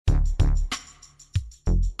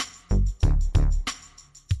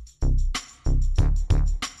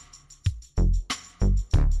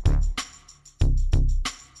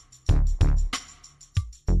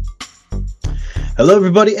Hello,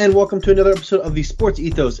 everybody, and welcome to another episode of the Sports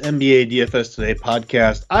Ethos NBA DFS Today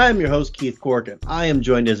podcast. I am your host, Keith Cork, and I am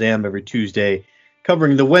joined as I am every Tuesday,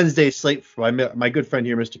 covering the Wednesday slate by my good friend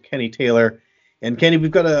here, Mr. Kenny Taylor. And Kenny,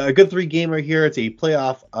 we've got a good three-gamer here. It's a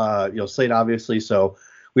playoff, slate, obviously, so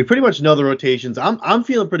we pretty much know the rotations. I'm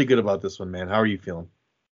feeling pretty good about this one, man. How are you feeling?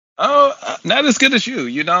 Oh, not as good as you.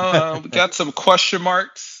 We got some question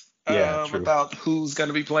marks True. about who's going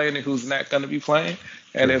to be playing and who's not going to be playing,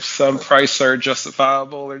 and True. if some prices are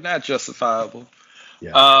justifiable or not justifiable.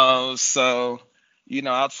 Yeah. Outside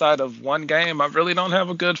of one game, I really don't have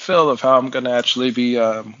a good feel of how I'm going to actually be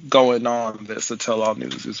going on this until all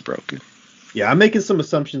news is broken. Yeah, I'm making some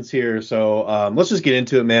assumptions here, so let's just get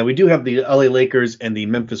into it, man. We do have the LA Lakers and the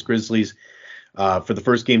Memphis Grizzlies for the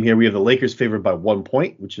first game here. We have the Lakers favored by 1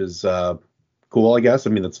 point, which is cool, I guess.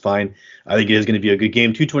 I mean, that's fine. I think it is going to be a good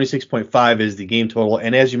game. 226.5 is the game total.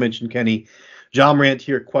 And as you mentioned, Kenny, Ja Morant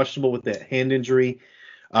here, questionable with that hand injury.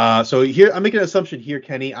 So here, I'm making an assumption here,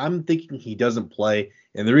 Kenny. I'm thinking he doesn't play.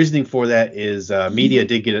 And the reasoning for that is media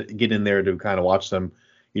did get in there to kind of watch them,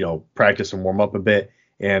 practice and warm up a bit.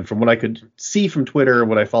 And from what I could see from Twitter,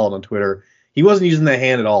 what I followed on Twitter, he wasn't using that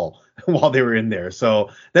hand at all while they were in there.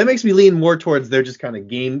 So that makes me lean more towards they're just kind of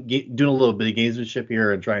doing a little bit of gamesmanship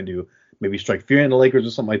here and trying to maybe strike fear in the Lakers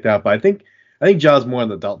or something like that. But I think Ja's more on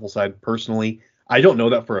the doubtful side personally. I don't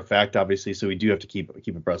know that for a fact, obviously, so we do have to keep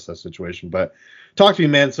abreast of that situation. But talk to me,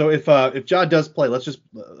 man. So if Ja does play, let's just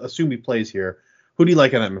assume he plays here. Who do you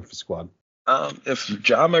like on that Memphis squad? If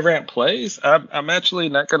Ja Morant plays, I'm actually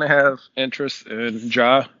not going to have interest in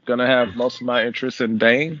Ja. Going to have most of my interest in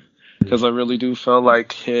Bane because I really do feel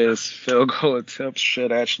like his field goal attempts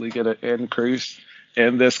should actually get an increase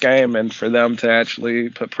in this game, and for them to actually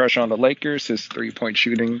put pressure on the Lakers, his three-point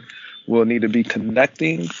shooting will need to be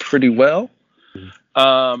connecting pretty well.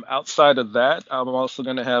 Outside of that, I'm also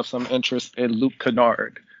going to have some interest in Luke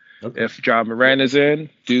Kennard. Okay. If Ja Morant is in,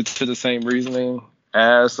 due to the same reasoning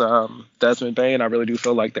as Desmond Bane, I really do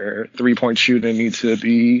feel like their three-point shooting needs to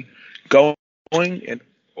be going in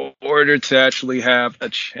order to actually have a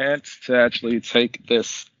chance to actually take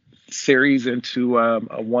this series into a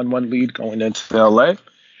 1-1 lead going into LA.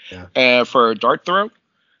 Yeah. And for Dart Throw,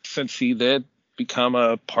 since he did become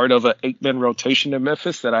a part of an 8-man rotation in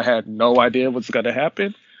Memphis that I had no idea was going to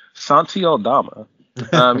happen, Santi Aldama.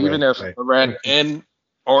 Even if Morant in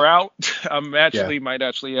or out, might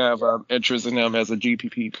actually have interest in him as a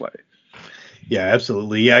GPP play. Yeah,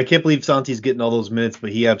 absolutely. Yeah, I can't believe Santi's getting all those minutes,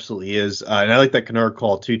 but he absolutely is. And I like that Kennard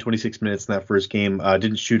call too. 26 minutes in that first game.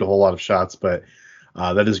 Didn't shoot a whole lot of shots, but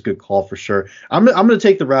that is a good call for sure. I'm going to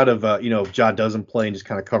take the route of, if Ja doesn't play and just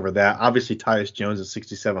kind of cover that. Obviously, Tyus Jones at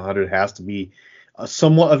 6,700 has to be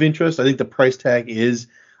somewhat of interest. I think the price tag is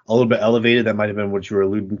a little bit elevated. That might have been what you were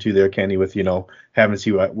alluding to there, Kenny, with, having to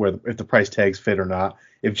see if the price tags fit or not.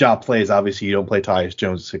 If Ja plays, obviously you don't play Tyus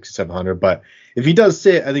Jones at 6,700. But if he does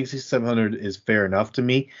sit, I think 6,700 is fair enough to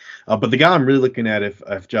me. But the guy I'm really looking at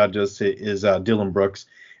if Ja does sit is Dillon Brooks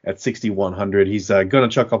at 6,100. He's going to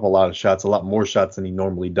chuck up a lot of shots, a lot more shots than he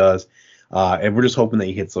normally does. And we're just hoping that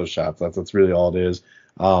he hits those shots. That's really all it is.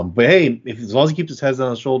 But hey, as long as he keeps his head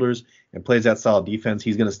on his shoulders and plays that solid defense,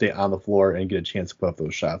 he's going to stay on the floor and get a chance to put up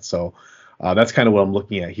those shots. So that's kind of what I'm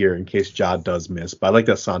looking at here in case Ja does miss. But I like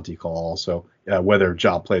that Santi call also, whether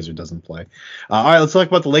Ja plays or doesn't play. All right, let's talk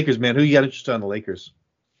about the Lakers, man. Who you got interested on the Lakers?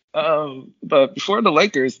 But before the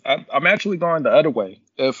Lakers, I'm actually going the other way.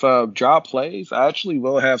 If Ja plays, I actually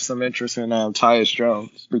will have some interest in Tyus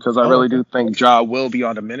Jones because I really do think Ja will be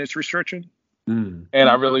on a minutes restriction. And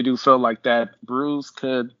I really do feel like that bruise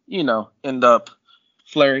could, end up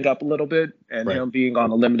flaring up a little bit, and him being on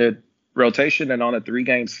a limited rotation and on a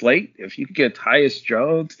 3-game slate. If you could get Tyus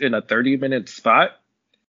Jones in a 30-minute spot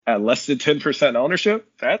at less than 10% ownership,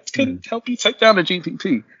 that could help you take down the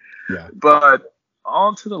GPP. Yeah. But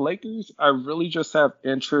on to the Lakers, I really just have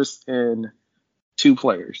interest in 2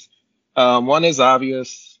 players. One is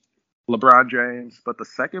obvious, LeBron James, but the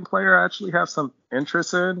second player I actually have some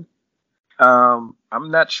interest in. I'm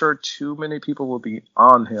not sure too many people will be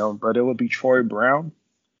on him, but it will be Troy Brown.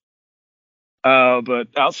 But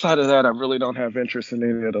outside of that, I really don't have interest in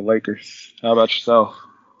any of the Lakers. How about yourself?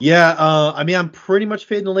 Yeah, I'm pretty much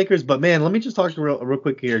fading the Lakers, but man, let me just talk real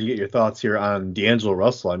quick here and get your thoughts here on D'Angelo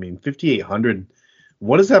Russell. 5,800.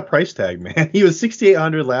 What is that price tag, man? He was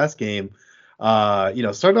 6,800 last game.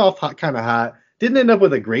 Started off kind of hot. Didn't end up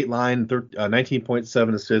with a great line.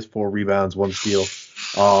 19.7 assists, 4 rebounds, 1 steal.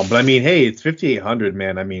 But hey, it's 5,800,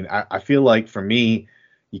 man. I feel like for me,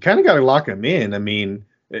 you kind of got to lock him in.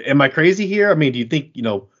 Am I crazy here? Do you think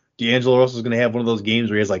D'Angelo Russell is going to have one of those games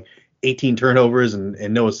where he has like 18 turnovers and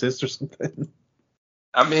no assists or something?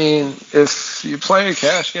 I mean, if you play a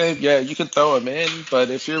cash game, yeah, you can throw him in. But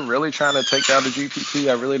if you're really trying to take down the GPP,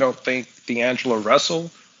 I really don't think D'Angelo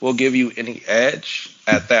Russell will give you any edge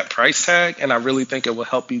at that price tag. And I really think it will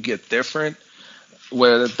help you get different,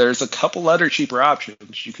 where there's a couple other cheaper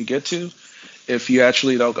options you could get to if you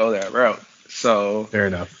actually don't go that route. So Fair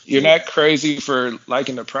enough. you're not crazy for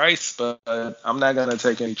liking the price, but I'm not going to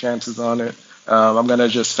take any chances on it. I'm going to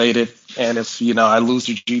just fade it. And if, I lose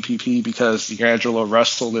the GPP because D'Angelo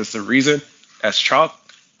Russell is the reason, as chalk,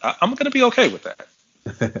 I'm going to be okay with that.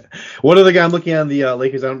 One other guy I'm looking at on the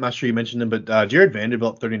Lakers, I'm not sure you mentioned him, but Jared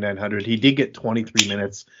Vanderbilt, 3,900. He did get 23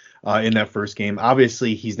 minutes in that first game.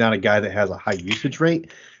 Obviously, he's not a guy that has a high usage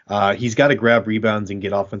rate. He's got to grab rebounds and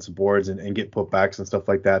get offensive boards and get putbacks and stuff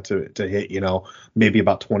like that to hit, maybe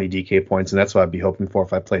about 20 DK points. And that's what I'd be hoping for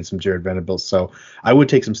if I played some Jared Vanderbilt. So I would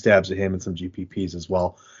take some stabs at him and some GPPs as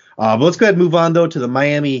well. But let's go ahead and move on, though, to the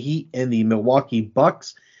Miami Heat and the Milwaukee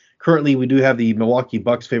Bucks. Currently, we do have the Milwaukee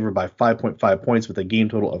Bucks favored by 5.5 points with a game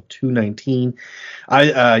total of 219.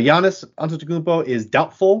 Giannis Antetokounmpo is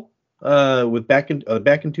doubtful with back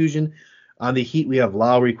contusion. On the Heat, we have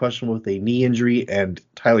Lowry questionable with a knee injury and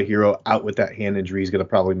Tyler Hero out with that hand injury. He's going to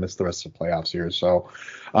probably miss the rest of the playoffs here. So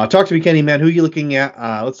talk to me, Kenny, man. Who are you looking at?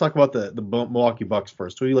 Let's talk about the Milwaukee Bucks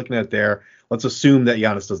first. Who are you looking at there? Let's assume that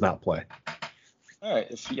Giannis does not play. All right,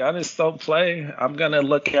 if Giannis don't play, I'm going to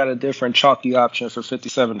look at a different chalky option for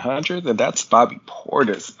 5,700, and that's Bobby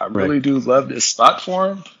Portis. I really do love this spot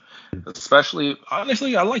for him, especially,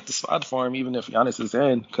 honestly, I like the spot for him even if Giannis is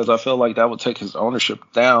in, because I feel like that would take his ownership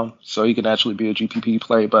down so he can actually be a GPP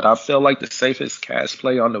play. But I feel like the safest cash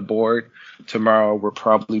play on the board tomorrow will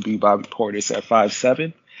probably be Bobby Portis at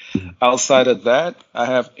 5.7. Outside of that, I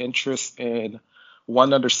have interest in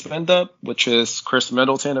one under spend up, which is Chris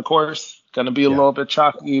Middleton, of course. Going to be a little bit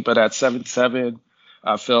chalky, but at 7.7,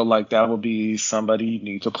 I feel like that will be somebody you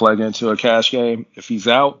need to plug into a cash game if he's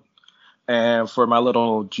out. And for my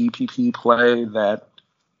little GPP play that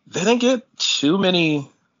didn't get too many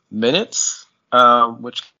minutes,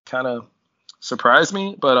 which kind of surprised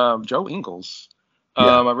me, but Joe Ingles.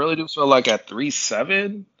 I really do feel like at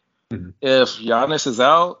 3.7, if Giannis is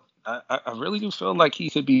out, I really do feel like he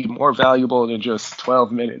could be more valuable than just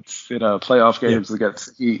 12 minutes in playoff games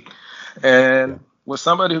against the Heat. And with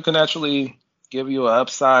somebody who can actually give you an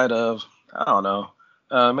upside of, I don't know,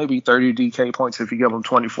 maybe 30 DK points if you give him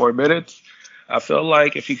 24 minutes, I feel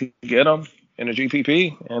like if you could get him in a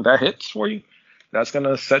GPP and that hits for you, that's going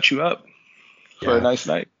to set you up for a nice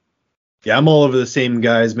night. Yeah, I'm all over the same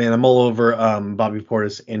guys, man. I'm all over Bobby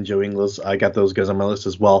Portis and Joe Ingles. I got those guys on my list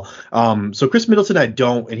as well. So Chris Middleton, I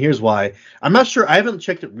don't, and here's why. I'm not sure. I haven't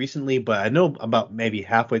checked it recently, but I know about maybe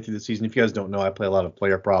halfway through the season. If you guys don't know, I play a lot of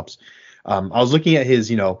player props. I was looking at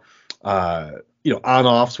his, on-offs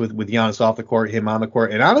with Giannis off the court, him on the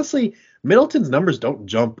court, and honestly, Middleton's numbers don't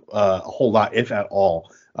jump a whole lot, if at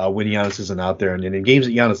all, when Giannis isn't out there. And in games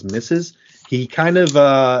that Giannis misses, he kind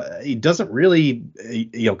of he doesn't really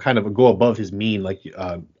kind of go above his mean like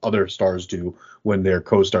other stars do when their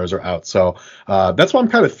co-stars are out. So that's why I'm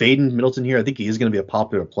kind of fading Middleton here. I think he is going to be a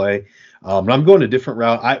popular play. But I'm going a different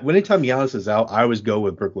route. Anytime Giannis is out, I always go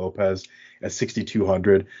with Brook Lopez at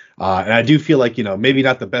 6,200. And I do feel like, maybe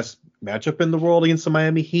not the best matchup in the world against the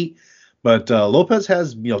Miami Heat, but Lopez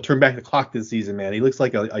has, turned back the clock this season, man. He looks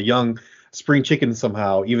like a young spring chicken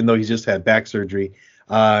somehow, even though he's just had back surgery.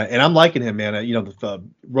 And I'm liking him, man. The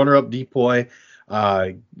runner-up decoy,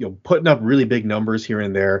 putting up really big numbers here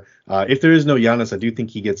and there. If there is no Giannis, I do think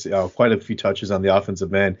he gets quite a few touches on the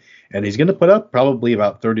offensive end, and he's going to put up probably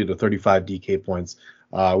about 30 to 35 DK points,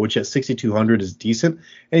 which at 6,200 is decent.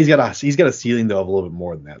 And he's got a ceiling though of a little bit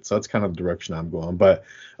more than that. So that's kind of the direction I'm going. But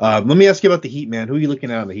let me ask you about the Heat, man. Who are you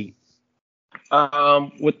looking at on the Heat?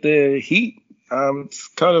 With the Heat, it's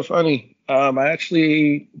kind of funny. I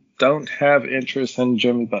actually don't have interest in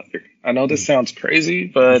Jimmy Butler. I know this sounds crazy,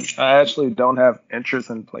 but I actually don't have interest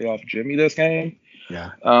in playoff Jimmy this game.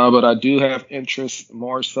 Yeah. But I do have interest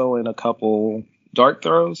more so in a couple dart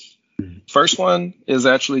throws. First one is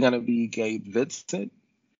actually going to be Gabe Vincent.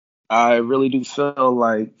 I really do feel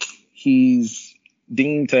like he's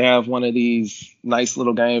deemed to have one of these nice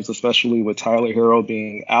little games, especially with Tyler Hero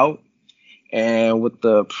being out. And with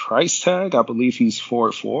the price tag, I believe he's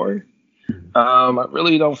 4-4. I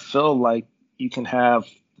really don't feel like you can have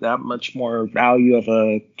that much more value of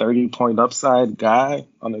a 30-point upside guy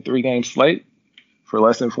on a 3-game slate for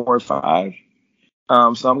less than 4 or 5.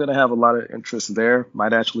 So I'm going to have a lot of interest there.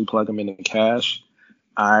 Might actually plug him into cash.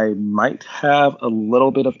 I might have a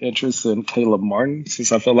little bit of interest in Caleb Martin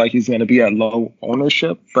since I feel like he's going to be at low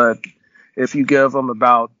ownership. But if you give him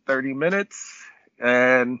about 30 minutes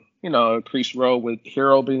and a crease row with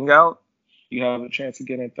Hero being out, you have a chance of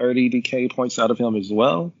getting 30 DK points out of him as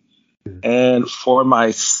well. And for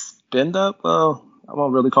my spend up, well, I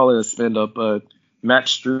won't really call it a spend up, but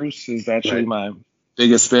Max Strus is actually my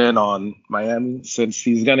biggest spend on Miami since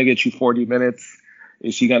he's going to get you 40 minutes.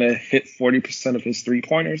 Is he going to hit 40% of his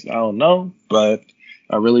 3-pointers? I don't know, but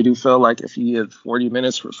I really do feel like if he hit 40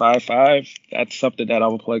 minutes for 5-5, that's something that I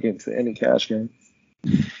would plug into any cash game.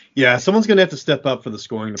 Yeah, someone's going to have to step up for the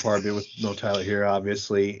scoring department with no Tyler here,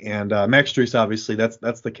 obviously. And Max Strus, obviously,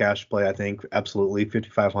 that's the cash play, I think. Absolutely,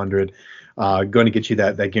 5,500. Going to get you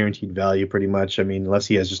that guaranteed value pretty much. I mean, unless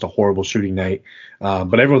he has just a horrible shooting night.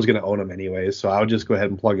 But everyone's going to own him anyways, so I would just go ahead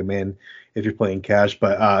and plug him in if you're playing cash.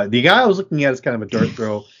 But the guy I was looking at is kind of a dart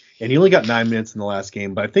throw, and he only got 9 minutes in the last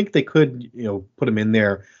game. But I think they could, put him in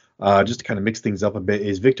there just to kind of mix things up a bit.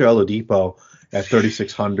 Is Victor Oladipo at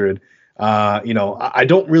 3,600. I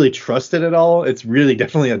don't really trust it at all. It's really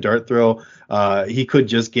definitely a dart throw. He could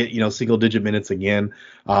just get, single digit minutes again.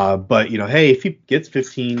 But hey, if he gets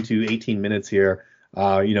 15 to 18 minutes here,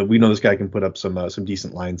 we know this guy can put up some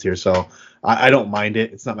decent lines here. So I don't mind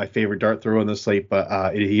it. It's not my favorite dart throw on the slate,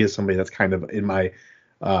 but he is somebody that's kind of in my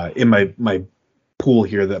pool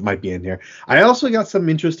here that might be in here. I also got some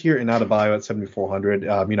interest here in Adebayo at 7,400.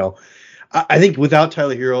 I think without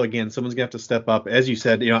Tyler Hero, again, someone's gonna have to step up. As you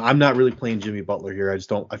said, I'm not really playing Jimmy Butler here. I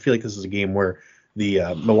feel like this is a game where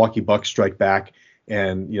the Milwaukee Bucks strike back,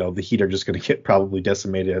 and the Heat are just gonna get probably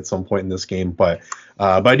decimated at some point in this game. But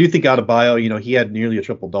I do think Adebayo, he had nearly a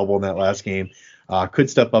triple double in that last game. Could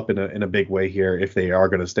step up in a big way here if they are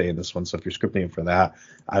going to stay in this one. So if you're scripting it for that,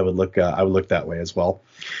 I would look that way as well.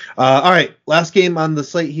 All right, last game on the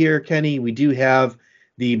slate here, Kenny. We do have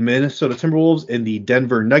the Minnesota Timberwolves and the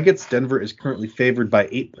Denver Nuggets. Denver is currently favored by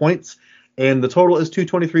 8 points, and the total is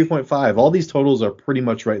 223.5. All these totals are pretty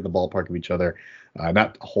much right in the ballpark of each other.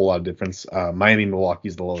 Not a whole lot of difference. Miami, Milwaukee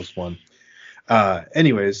is the lowest one.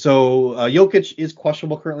 Anyways, so Jokic is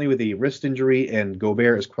questionable currently with a wrist injury, and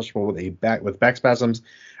Gobert is questionable with back spasms.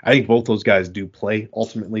 I think both those guys do play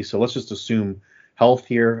ultimately, so let's just assume health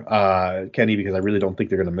here, Kenny, because I really don't think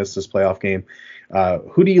they're going to miss this playoff game.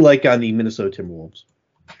 Who do you like on the Minnesota Timberwolves?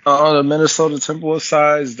 On the Minnesota Timberwolves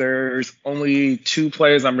side, there's only 2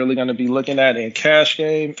 plays I'm really going to be looking at in cash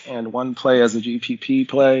game and 1 play as a GPP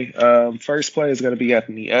play. First play is going to be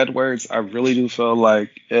Anthony Edwards. I really do feel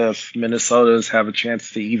like if Minnesota's have a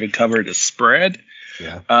chance to even cover the spread,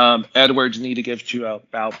 Edwards need to give you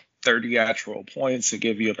about 30 actual points to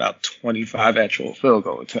give you about 25 actual field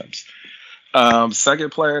goal attempts.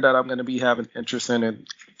 Second player that I'm going to be having interest in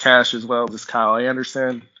cash as well is Kyle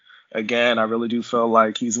Anderson. Again, I really do feel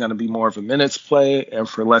like he's going to be more of a minutes play, and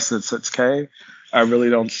for less than 6K, I really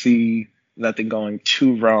don't see nothing going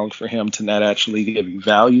too wrong for him to not actually give you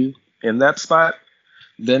value in that spot.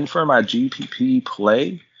 Then for my GPP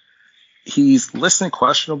play, he's listed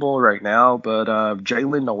questionable right now, but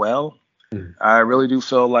Jalen Noel, I really do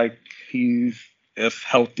feel like he's, if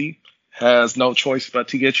healthy, has no choice but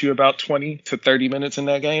to get you about 20 to 30 minutes in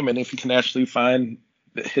that game, and if he can actually find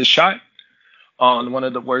his shot on one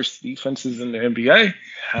of the worst defenses in the NBA,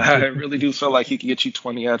 I really do feel like he can get you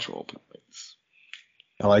 20 actual points.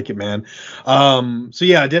 I like it, man. So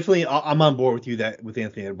yeah, definitely, I'm on board with you with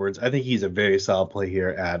Anthony Edwards. I think he's a very solid play here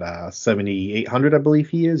at 7,800, I believe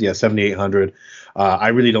he is. Yeah, 7,800. I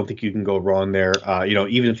really don't think you can go wrong there.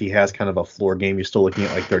 Even if he has kind of a floor game, you're still looking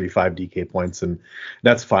at like 35 DK points, and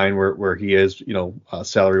that's fine where he is,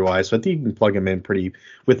 salary wise. So I think you can plug him in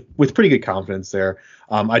with pretty good confidence there.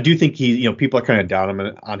 I do think people are kind of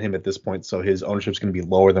down on him at this point, so his ownership's going to be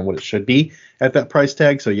lower than what it should be at that price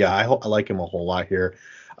tag. So yeah, I like him a whole lot here.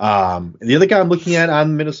 The other guy I'm looking at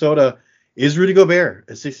on Minnesota is Rudy Gobert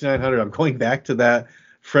at 6,900. I'm going back to that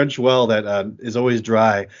French well that is always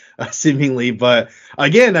dry, seemingly. But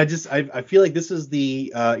again, I feel like this is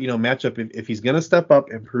the matchup. If he's going to step up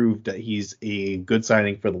and prove that he's a good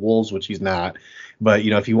signing for the Wolves, which he's not, but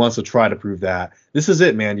if he wants to try to prove that, this is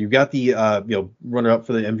it, man. You've got the runner up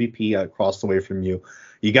for the MVP across the way from you.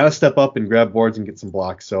 You got to step up and grab boards and get some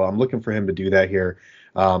blocks. So I'm looking for him to do that here.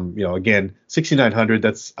 Again, 6,900.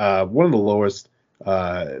 That's one of the lowest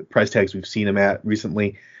price tags we've seen him at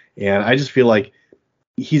recently, and I just feel like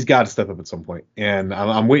he's got to step up at some point. And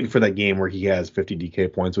I'm waiting for that game where he has 50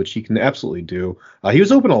 DK points, which he can absolutely do. He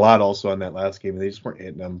was open a lot also on that last game, and they just weren't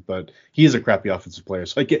hitting him. But he is a crappy offensive player,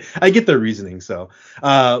 so I get their reasoning. So,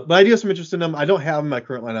 but I do have some interest in him. I don't have him in my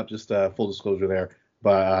current lineup, just full disclosure there.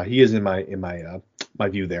 But he is in my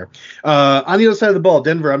view there. On the other side of the ball,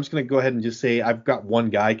 Denver, I'm just going to go ahead and just say I've got one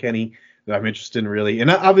guy, Kenny, that I'm interested in really.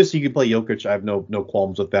 And obviously you can play Jokic. I have no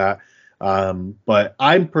qualms with that. But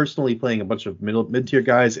I'm personally playing a bunch of mid-tier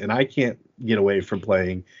guys, and I can't get away from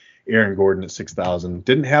playing Aaron Gordon at 6,000.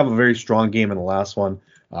 Didn't have a very strong game in the last one.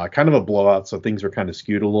 Kind of a blowout, so things were kind of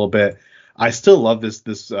skewed a little bit. I still love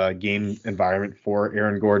this game environment for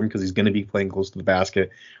Aaron Gordon because he's going to be playing close to the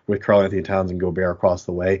basket with Karl Anthony Towns and Gobert across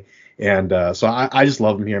the way. And so I just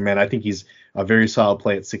love him here, man. I think he's a very solid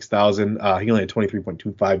play at 6,000. He only had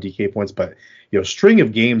 23.25 DK points, but string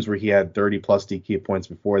of games where he had 30 plus DK points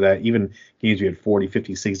before that, even games where he had 40,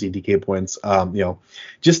 50, 60 DK points.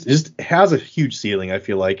 Just has a huge ceiling, I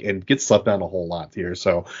feel like, and gets slept on a whole lot here.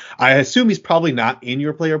 So I assume he's probably not in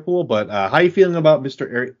your player pool, but how are you feeling about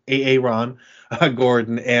Mr. Aaron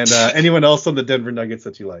Gordon and anyone else on the Denver Nuggets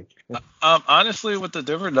that you like? Honestly, with the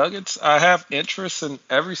Denver Nuggets, I have interest in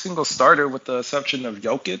every single starter with the exception of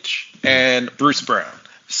Jokic and Bruce Brown.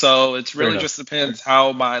 So it really just depends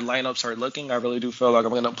how my lineups are looking. I really do feel like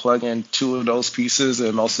I'm going to plug in two of those pieces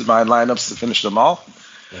in most of my lineups to finish them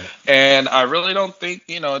off. Right. And I really don't think,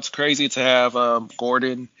 it's crazy to have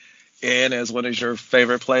Gordon in as one of your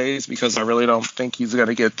favorite plays because I really don't think he's going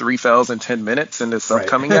to get 3,010 minutes in this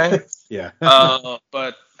upcoming game. Yeah.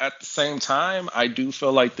 But at the same time, I do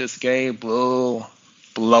feel like this game will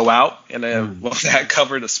blow out and then will that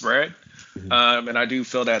cover the spread. And I do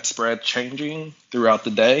feel that spread changing throughout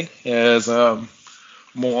the day as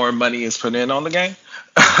more money is put in on the game.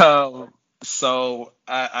 So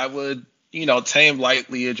I would, tame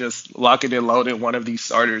lightly and just lock it and load in one of these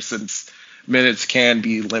starters since minutes can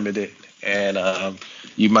be limited. And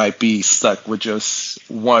you might be stuck with just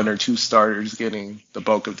one or two starters getting the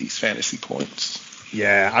bulk of these fantasy points.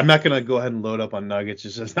 Yeah, I'm not gonna go ahead and load up on Nuggets.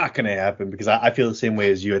 It's just not gonna happen because I feel the same way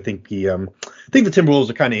as you. I think the Timberwolves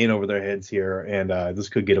are kind of in over their heads here, and this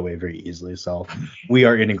could get away very easily. So we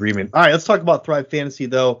are in agreement. All right, let's talk about Thrive Fantasy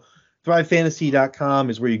though. ThriveFantasy.com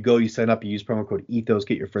is where you go. You sign up. You use promo code Ethos.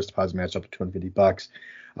 Get your first deposit match up to $250.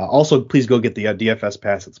 Also, please go get the DFS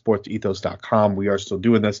pass at SportsEthos.com. We are still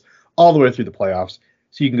doing this all the way through the playoffs.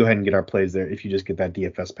 So you can go ahead and get our plays there if you just get that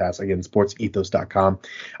DFS pass. Again, sportsethos.com.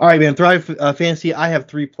 All right, man. Thrive Fantasy, I have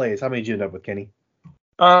 3 plays. How many did you end up with, Kenny?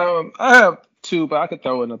 I have 2, but I could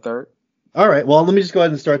throw in a third. All right. Well, let me just go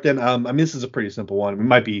ahead and start then. This is a pretty simple one. It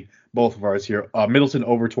might be both of ours here. Middleton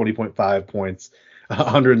over 20.5 points.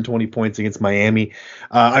 120 points against Miami.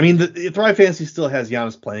 The Thrive Fantasy still has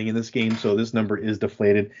Giannis playing in this game, so this number is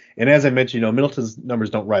deflated. And as I mentioned, Middleton's numbers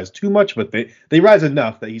don't rise too much, but they rise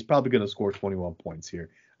enough that he's probably going to score 21 points here.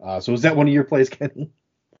 So is that one of your plays, Kenny?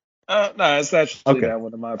 No, it's actually not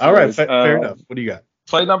one of my plays. All right, fair enough. What do you got?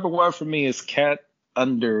 Play number 1 for me is Cat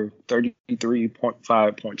under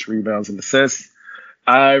 33.5 points, rebounds, and assists.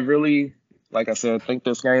 I really, like I said, think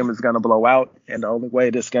this game is going to blow out, and the only way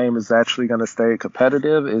this game is actually going to stay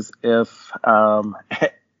competitive is if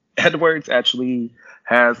Edwards actually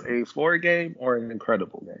has a floor game or an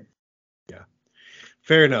incredible game. Yeah,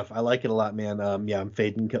 fair enough. I like it a lot, man. I'm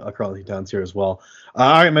fading Karl Anthony Towns here as well.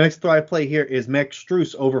 All right, my next Thrive play here is Max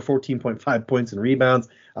Strus over 14.5 points and rebounds.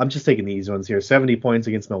 I'm just taking the easy ones here. 70 points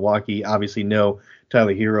against Milwaukee. Obviously, no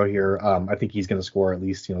Tyler Hero here. I think he's going to score at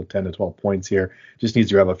least 10 to 12 points here. Just needs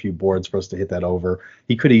to have a few boards for us to hit that over.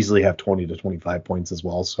 He could easily have 20 to 25 points as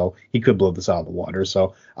well, so he could blow this out of the water.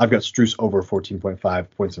 So I've got Strus over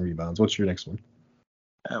 14.5 points and rebounds. What's your next one?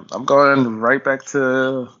 I'm going right back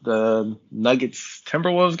to the Nuggets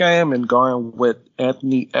Timberwolves game and going with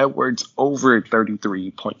Anthony Edwards over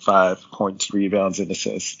 33.5 points, rebounds, and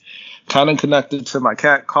assists. Kind of connected to my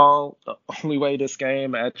cat call. The only way this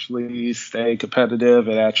game actually stay competitive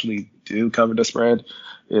and actually do cover the spread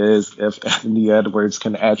is if Anthony Edwards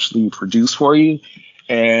can actually produce for you.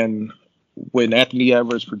 And when Anthony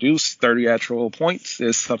Edwards produces 30 actual points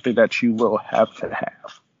is something that you will have to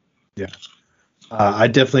have. Yeah. I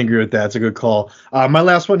definitely agree with that. It's a good call. My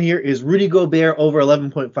last one here is Rudy Gobert over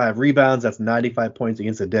 11.5 rebounds. That's 95 points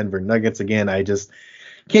against the Denver Nuggets. Again, I just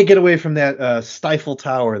can't get away from that stifle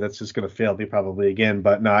tower that's just going to fail me probably again.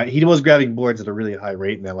 But no, he was grabbing boards at a really high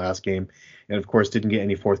rate in that last game. And, of course, didn't get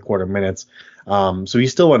any fourth quarter minutes. So he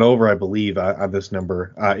still went over, I believe, on this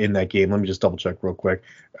number in that game. Let me just double check real quick.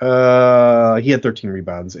 He had 13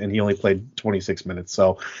 rebounds, and he only played 26 minutes.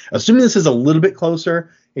 So assuming this is a little bit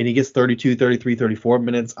closer and he gets 32, 33, 34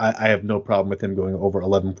 minutes, I have no problem with him going over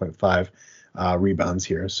 11.5 rebounds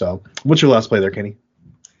here. So what's your last play there, Kenny?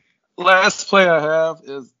 Last play I have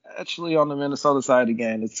is actually on the Minnesota side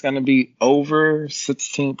again. It's going to be over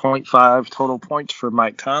 16.5 total points for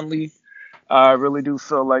Mike Conley. I really do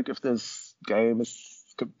feel like if this game is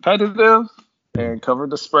competitive and cover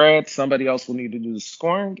the spread, somebody else will need to do the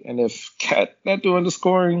scoring. And if Cat not doing the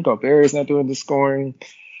scoring, Gobert is not doing the scoring,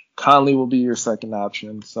 Conley will be your second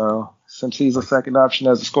option. So since he's a second option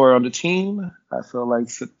as a scorer on the team, I feel like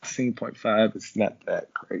 16.5 is not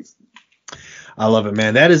that crazy. I love it,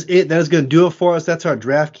 man. That is it. That is going to do it for us. That's our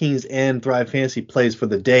DraftKings and Thrive Fantasy plays for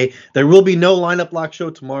the day. There will be no lineup lock show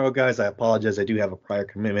tomorrow, guys. I apologize. I do have a prior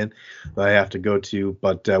commitment that I have to go to,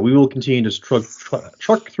 but we will continue to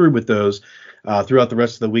truck through with those throughout the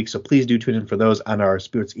rest of the week. So please do tune in for those on our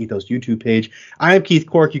Spirits Ethos YouTube page. I am Keith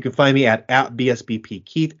Cork. You can find me at BSBP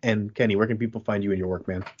Keith. And Kenny, where can people find you in your work,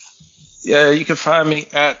 man? Yeah, you can find me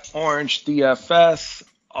at Orange DFS.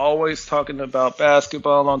 Always talking about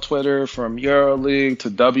basketball on Twitter, from EuroLeague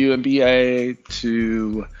to WNBA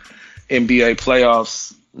to NBA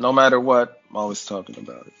playoffs. No matter what, I'm always talking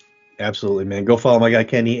about it. Absolutely, man. Go follow my guy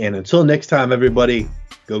Kenny. And until next time, everybody,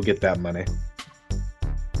 go get that money.